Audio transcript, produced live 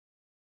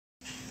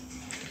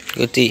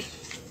Agouti.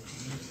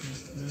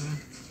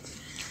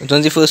 Which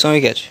one's the first one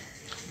we catch?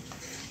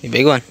 The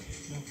big one?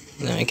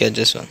 Let me catch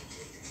this one.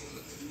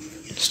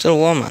 It's still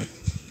warm, man.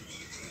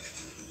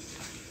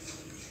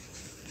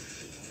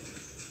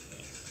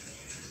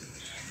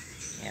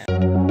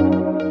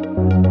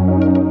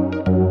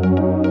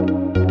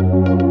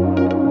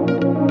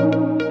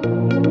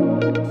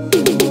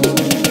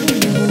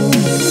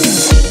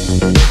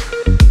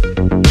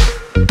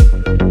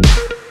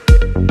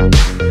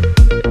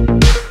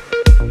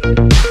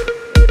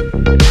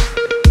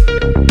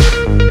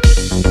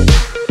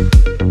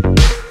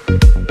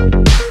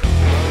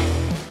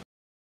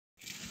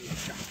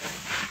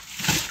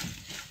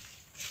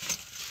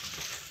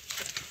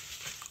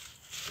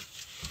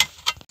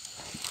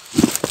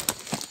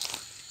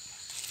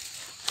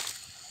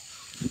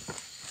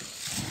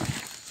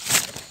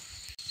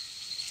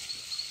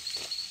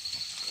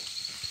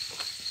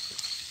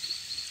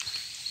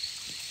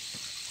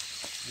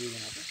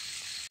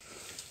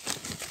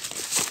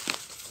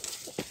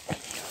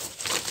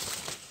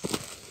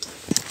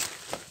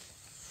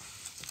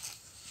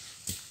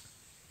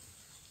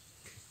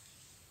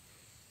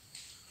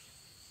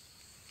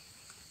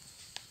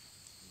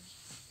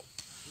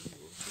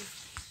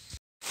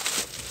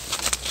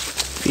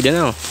 Feed it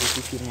now.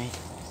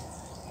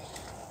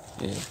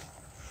 Yeah.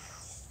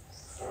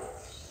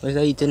 What is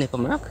that eating it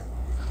from rock?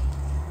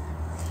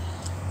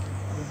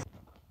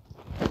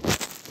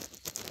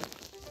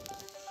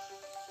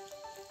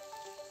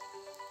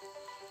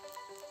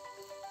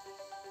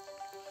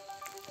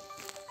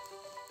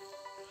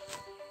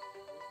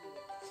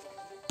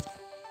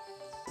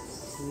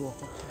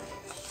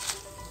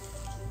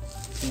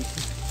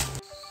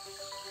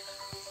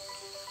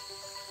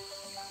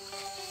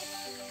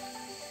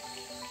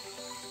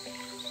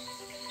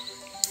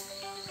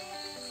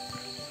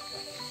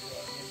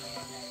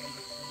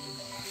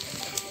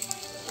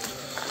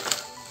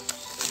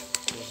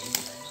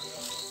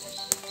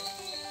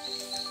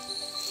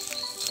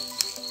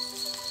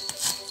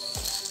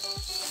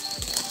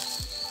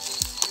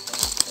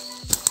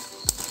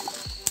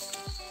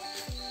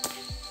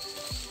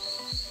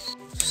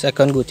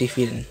 Second Agouti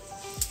feeding.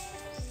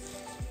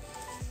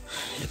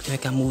 Look like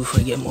I can move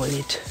before I get more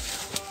late.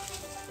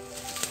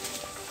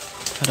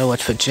 Gotta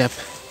watch for Jep.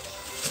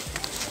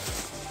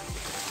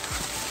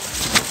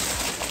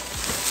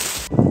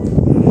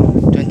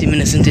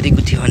 Minutes into the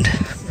Agouti hunt.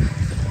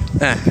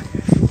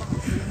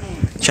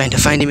 Trying to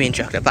find the main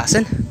track. They're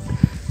passing?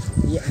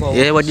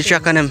 Yeah, what the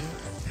track on them?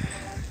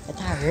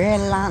 It's a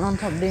red line on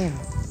top of them.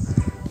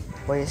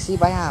 But you see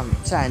by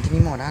Centry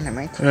more than them,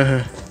 right?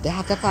 They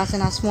have to pass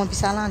in a small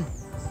piece of land.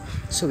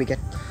 So we get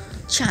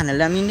channel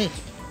them in there.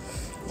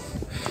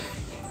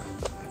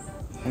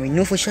 And we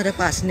know for sure they're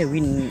passing there. We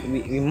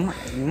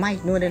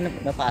might know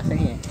they're passing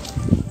here.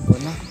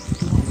 But no.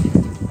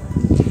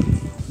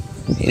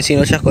 You see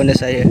no track on the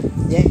side here?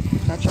 Yeah,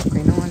 that truck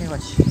we know only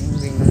watch.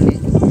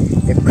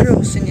 They're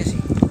crossing, you see.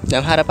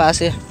 Them had a pass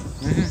here?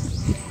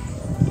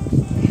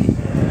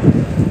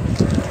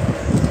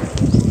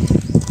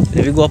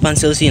 If you go up and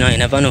still see now, you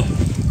never know.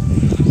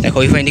 Like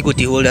how you find the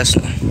Agouti holders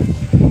now.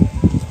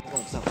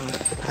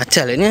 I'm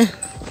telling you,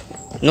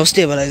 no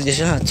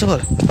stabilization at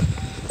all.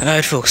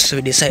 Alright folks, so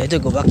we decided to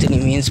go back to the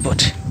main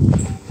spot.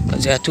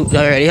 Because they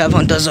already have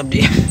hunters up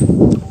there.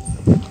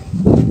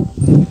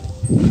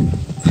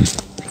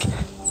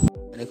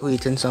 Like we're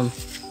eating some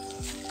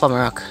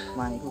Pomerock.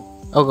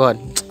 Oh god,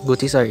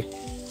 Agouti, sorry.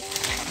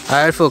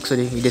 Alright folks, so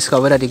we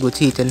discovered that the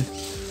Agouti eating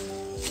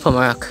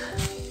Pomerock.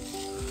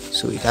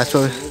 So that's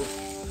why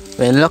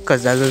we're in luck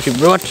because that's what we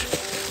brought.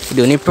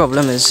 The only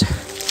problem is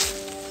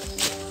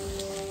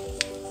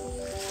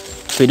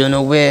we don't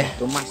know where.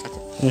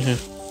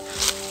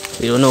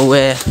 We don't know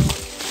where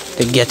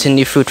they're getting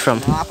the fruit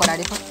from.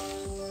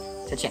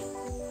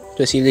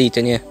 To see if they're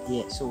eating here.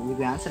 Yeah, so we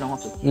will answer them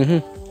also.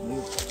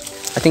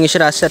 I think you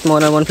should have set more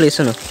than one place,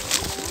 you know.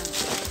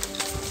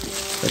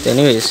 But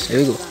anyways, here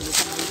we go.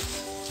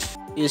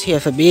 Use here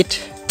for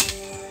bait.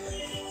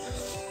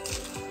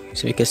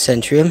 So we can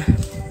Centry him.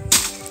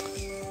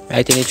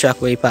 Right in the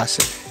track where he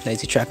passes.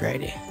 That's the track right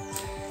there.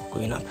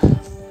 Going up.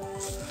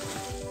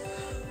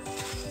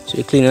 So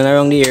we're cleaning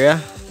around the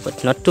area,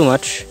 but not too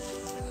much.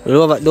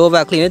 Don't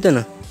over clean it, you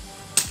know.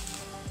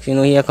 If you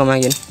know here, come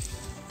again.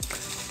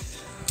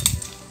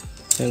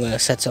 I'm gonna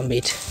set some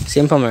bait.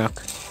 Same Pomerock.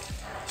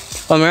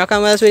 Pomerock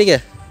and what else will you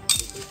get?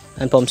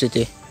 And Pump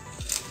City.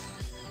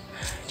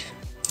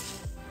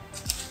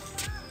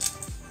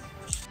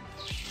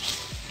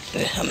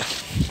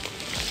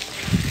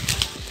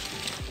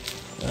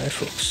 Alright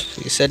folks,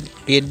 so you said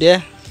bait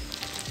there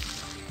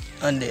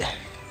and there.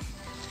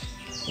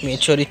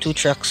 Make sure the two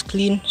tracks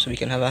clean so we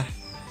can have a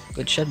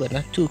good shot, but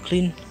not too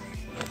clean.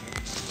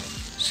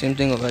 Same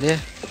thing over there.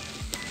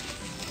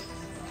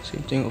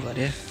 Same thing over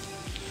there.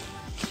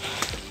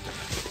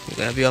 We're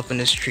gonna be up in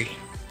this tree.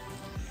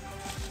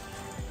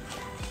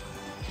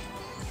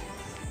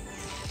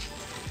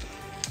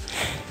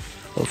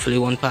 Hopefully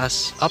one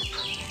pass up.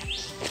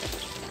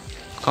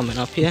 Coming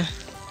up here.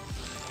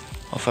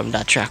 Or from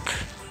that track.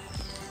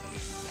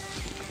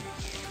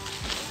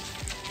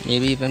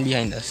 Maybe even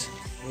behind us.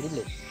 Where the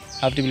blade?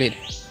 Have the blade.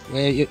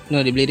 Where you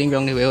no the blade in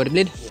ground, where the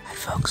blade? Right,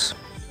 folks.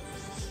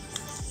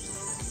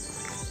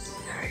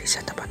 Already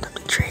set up on top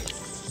of the tree.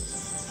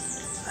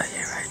 Oh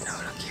yeah, right now,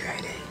 lucky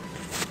right there.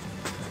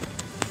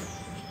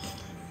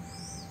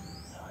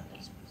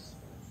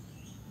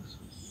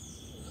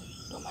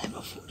 Don't mind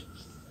my food.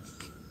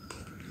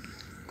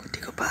 Go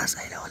take a pass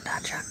right on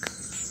that track.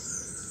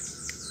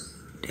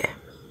 There.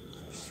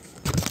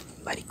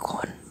 By the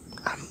corn.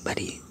 By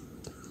the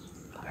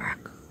rack.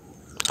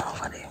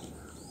 Over there.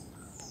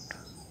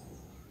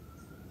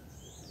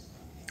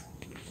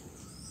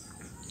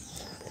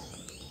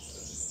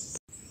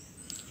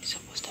 You're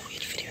supposed to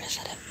wait for the rest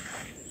of them.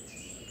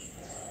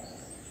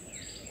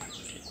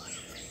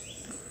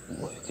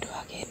 What you could do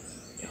again,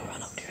 you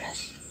run up the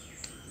rest.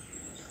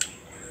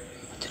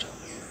 What to do?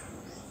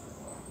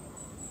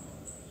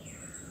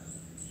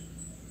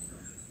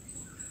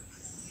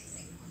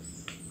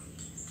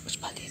 What's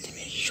bad to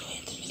me? Show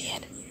it to me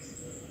head.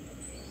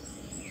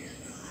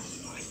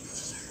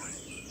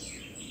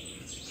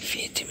 If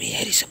you hit me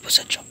head, he's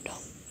supposed to jump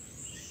down.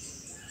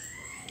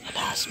 And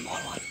that's a small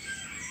one.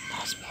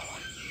 That's a small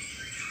one.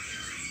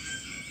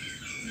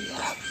 Yeah,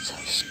 that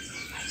size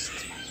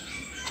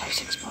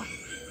 5-6 pound.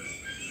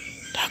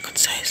 That good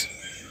size.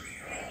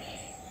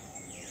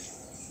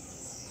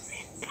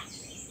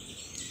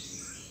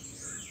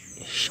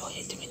 You sure you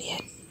hit him in the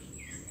head?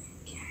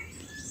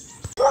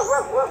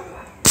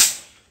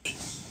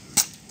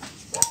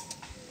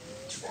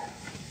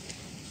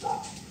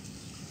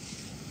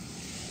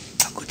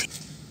 Agouti.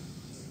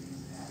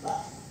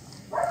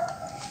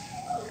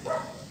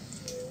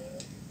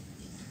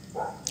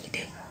 You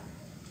did.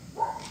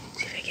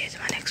 See if I get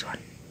my next one.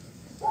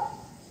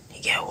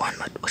 You get one,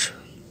 but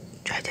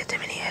try to hit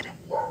him in the head.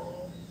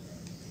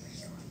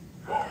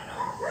 I don't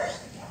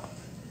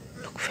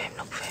know. Look for him,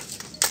 look for him.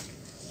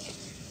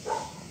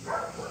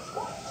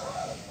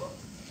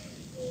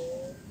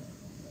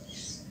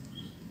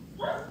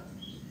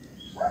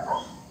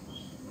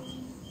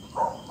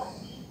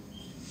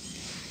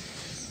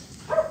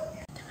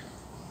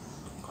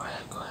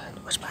 Go ahead.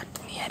 What's bad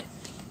in the head?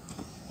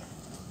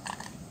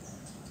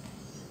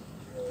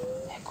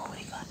 Yeah, go with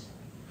the gun.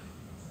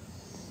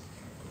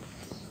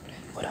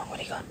 Go down with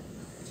the gun.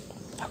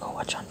 I'll go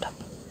watch on top.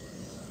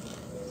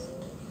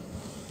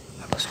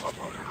 I'll go swap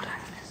over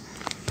that.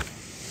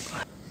 Go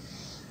ahead.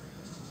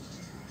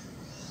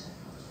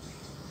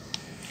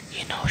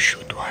 You know,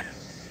 shoot one.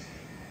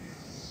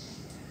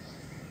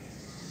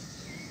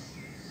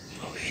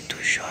 But we ain't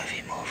too sure if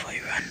he move or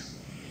he run.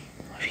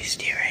 Or if he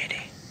stay right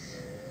there.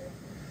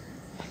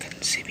 I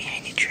can see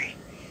behind the tree.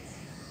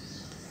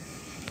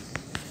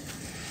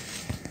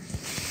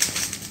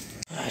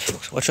 Alright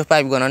folks, watch your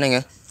pipe going on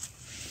here.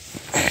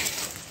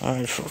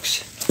 Alright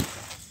folks.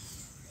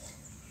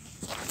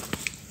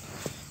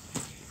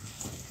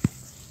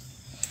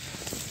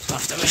 So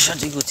after we shot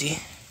the Agouti,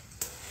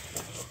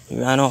 he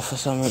ran off for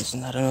some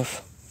reason. I don't know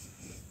if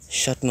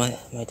shot might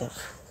have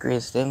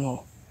grazed him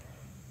or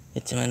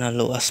hit him in a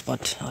lower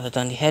spot other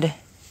than the head.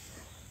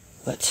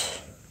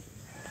 But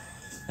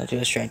that we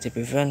was trying to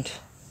prevent.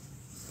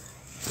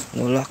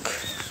 No luck.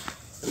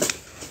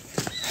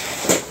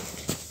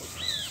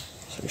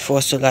 So we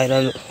forced to lie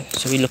down,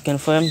 so we looking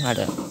for him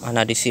and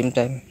at the same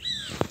time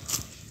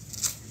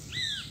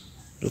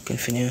looking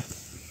for him,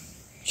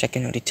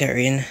 checking out the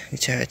terrain, the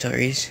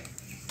territories,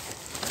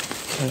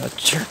 and our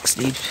tracks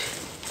lead.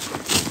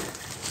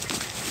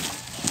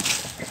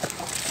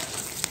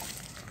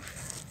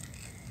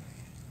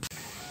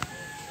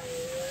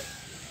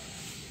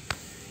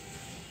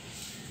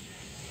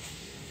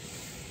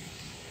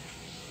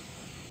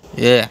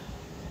 Yeah.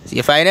 See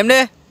you find him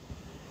there?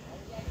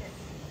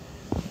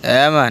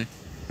 Yeah, man.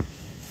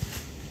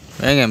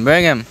 Bring him,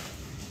 bring him.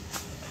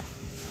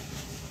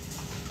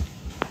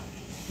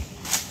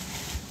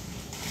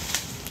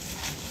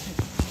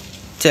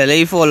 Tell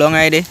you for long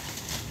ID.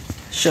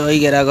 Sure you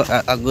get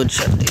a good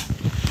shot there.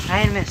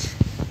 I miss.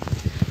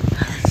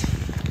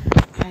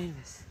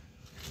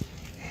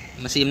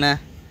 I see him now.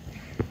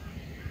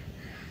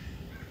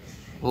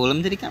 Hold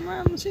him to the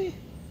camera, I'm see.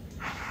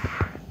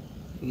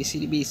 You see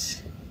the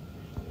beast.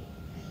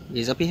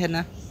 Raise up your head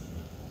now.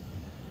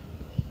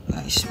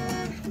 Nice.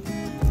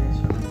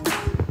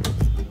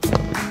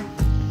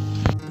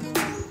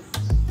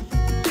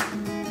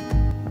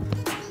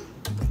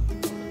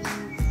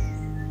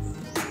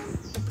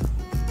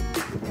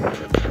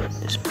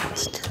 This man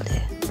is still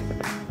there.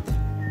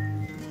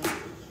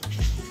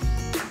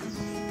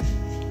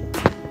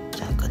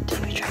 It's a good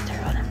thing we tried to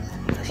run him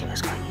because he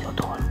was going to use a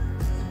door.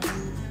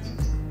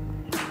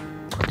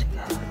 Go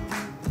together.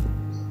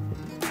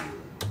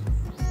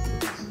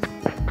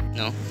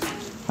 No.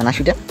 Wanna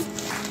shoot him?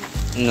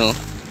 No.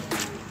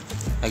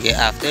 Okay,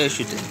 after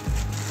shooting.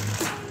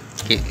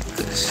 Okay,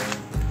 because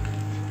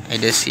I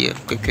just see you.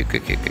 Quick.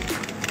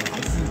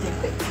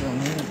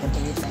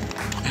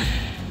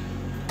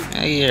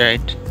 Yeah, you're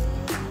right.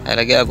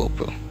 I'll get a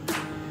GoPro.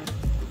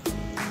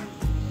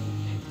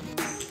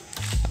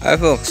 Alright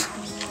folks,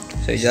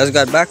 so we just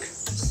got back.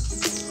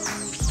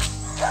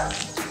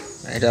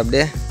 Right up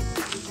there.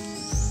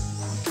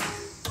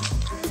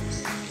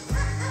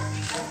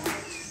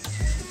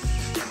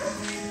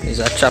 There's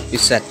a trap we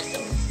set.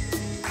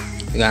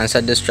 We're gonna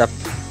set this trap.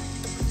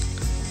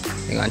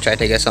 We're gonna try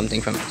to get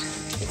something from it.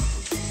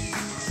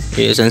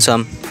 We're using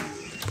some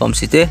pump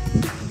city.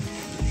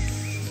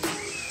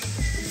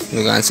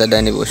 We're gonna set that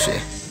in the bush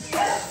here.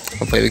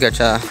 Hopefully we catch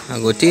a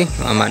Agouti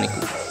or a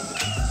manikou.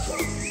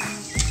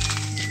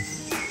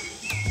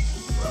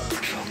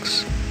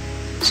 Folks,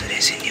 so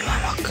there's a new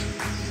hammock.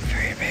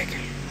 Very big.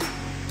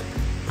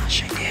 I'll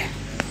show you there.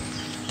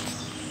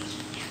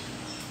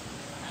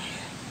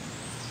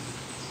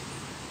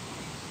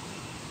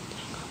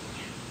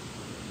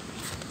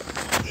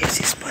 Here's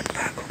this spot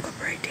park hook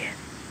up right there.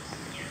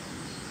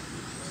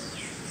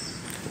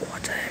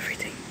 Water,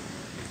 everything.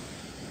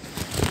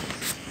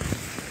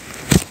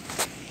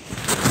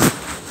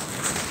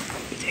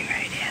 Everything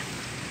right here.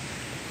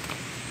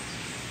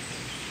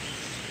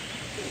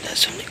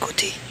 That's from the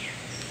Agouti.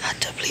 Had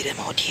to play them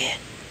out here,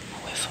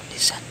 away from the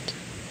sand.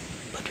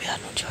 But we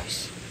had no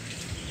choice.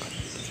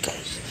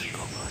 Because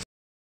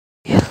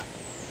yeah.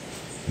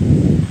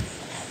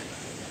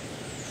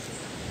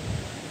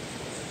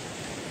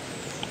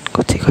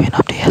 Agouti going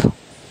up the hill.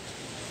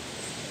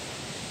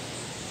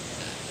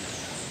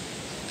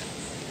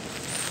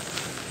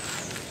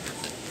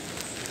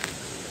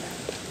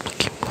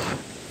 Keep moving.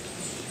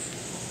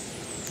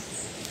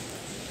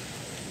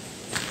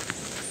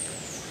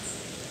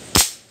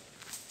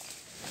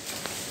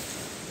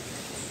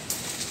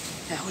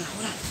 Yeah, hold on.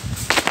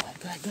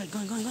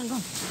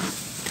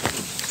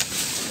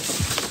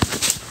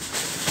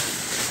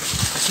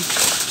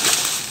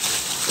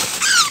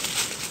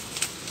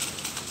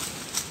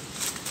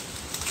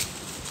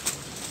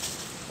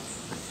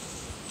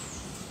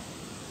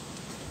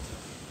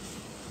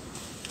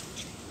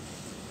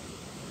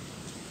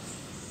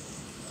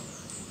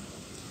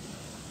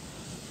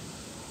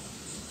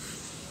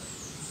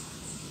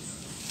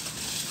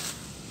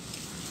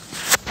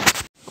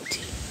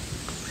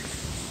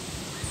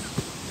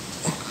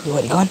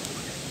 Go on.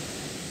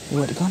 You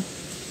already gone?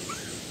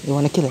 You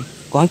wanna kill him?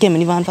 Go and kill him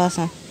in the van fast,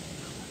 huh?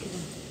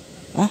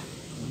 Huh?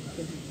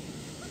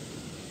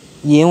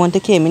 You want to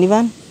kill him in the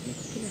van?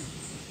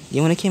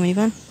 You wanna kill him in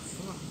the van?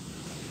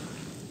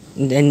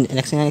 And then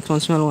next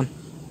one smell one.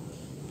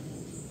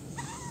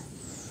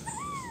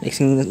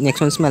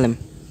 Next one smell him.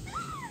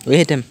 We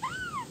hit him.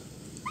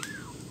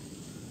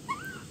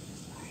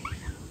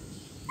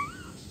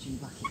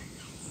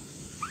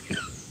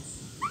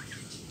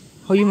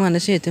 How you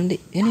manage to hit him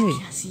anyway?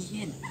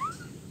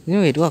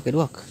 Anyway, it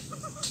work.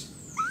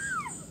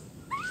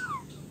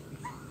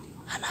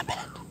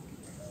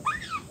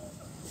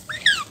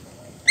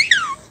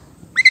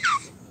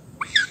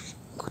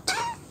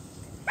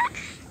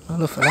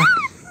 Hello, fella.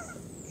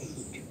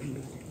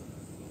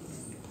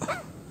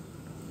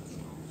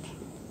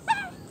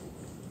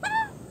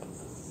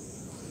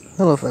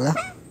 Hello, fella.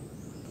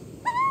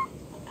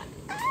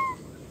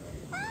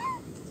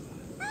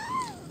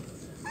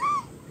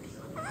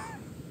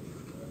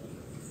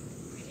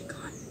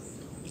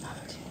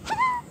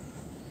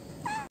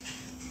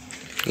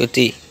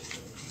 Agouti.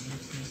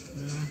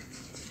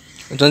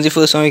 Which one's the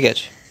first one we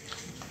catch?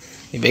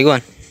 The big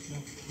one?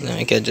 Let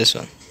me catch this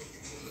one.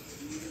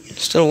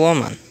 It's still warm,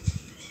 man.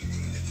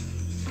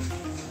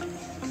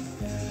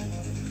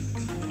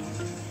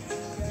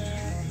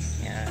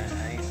 Yeah,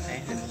 I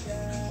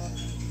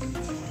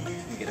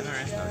get him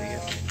rest now,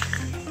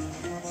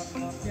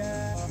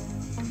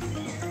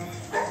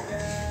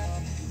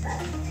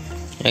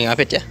 You gonna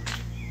pit ya?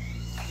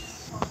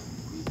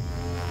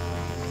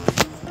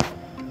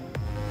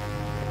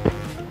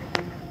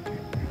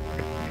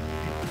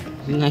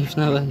 Knife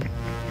na ba?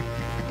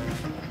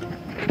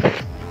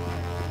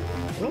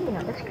 Ini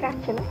ada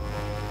scratch na.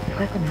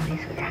 Kau kena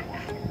ris sudah.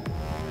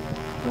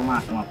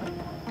 Rumah.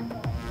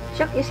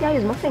 Siya isi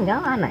ayos mo finger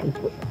anak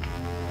itu.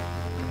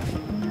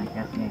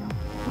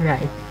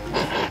 Right.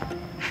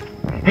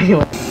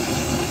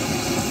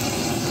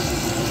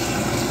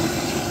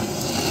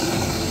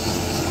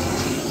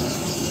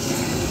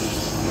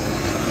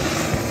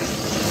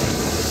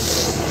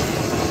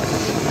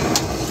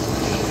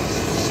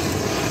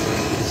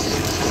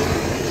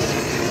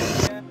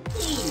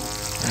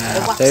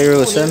 After you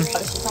roast them,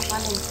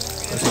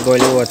 with the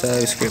boiling water,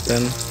 you scrape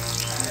them,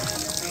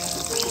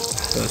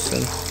 roast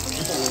them.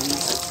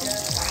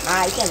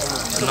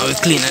 Now we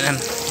clean them.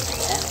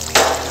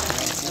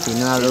 Clean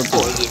them a little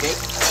bit.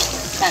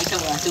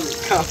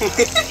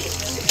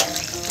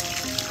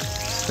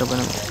 Scrub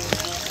them out.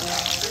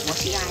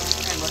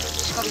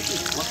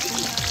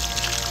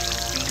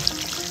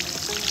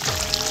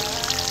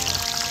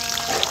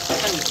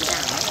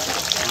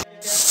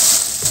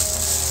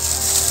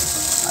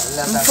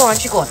 Phone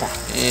chicota.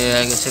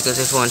 Yeah, I guess because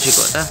it's one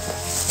chicota.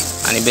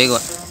 And the big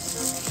one.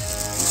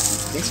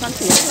 This one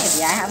feels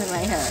heavy. I have it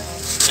right here.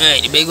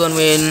 Alright, the big one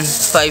weighing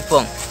 5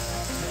 pounds.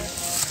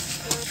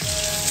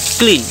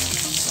 Clean.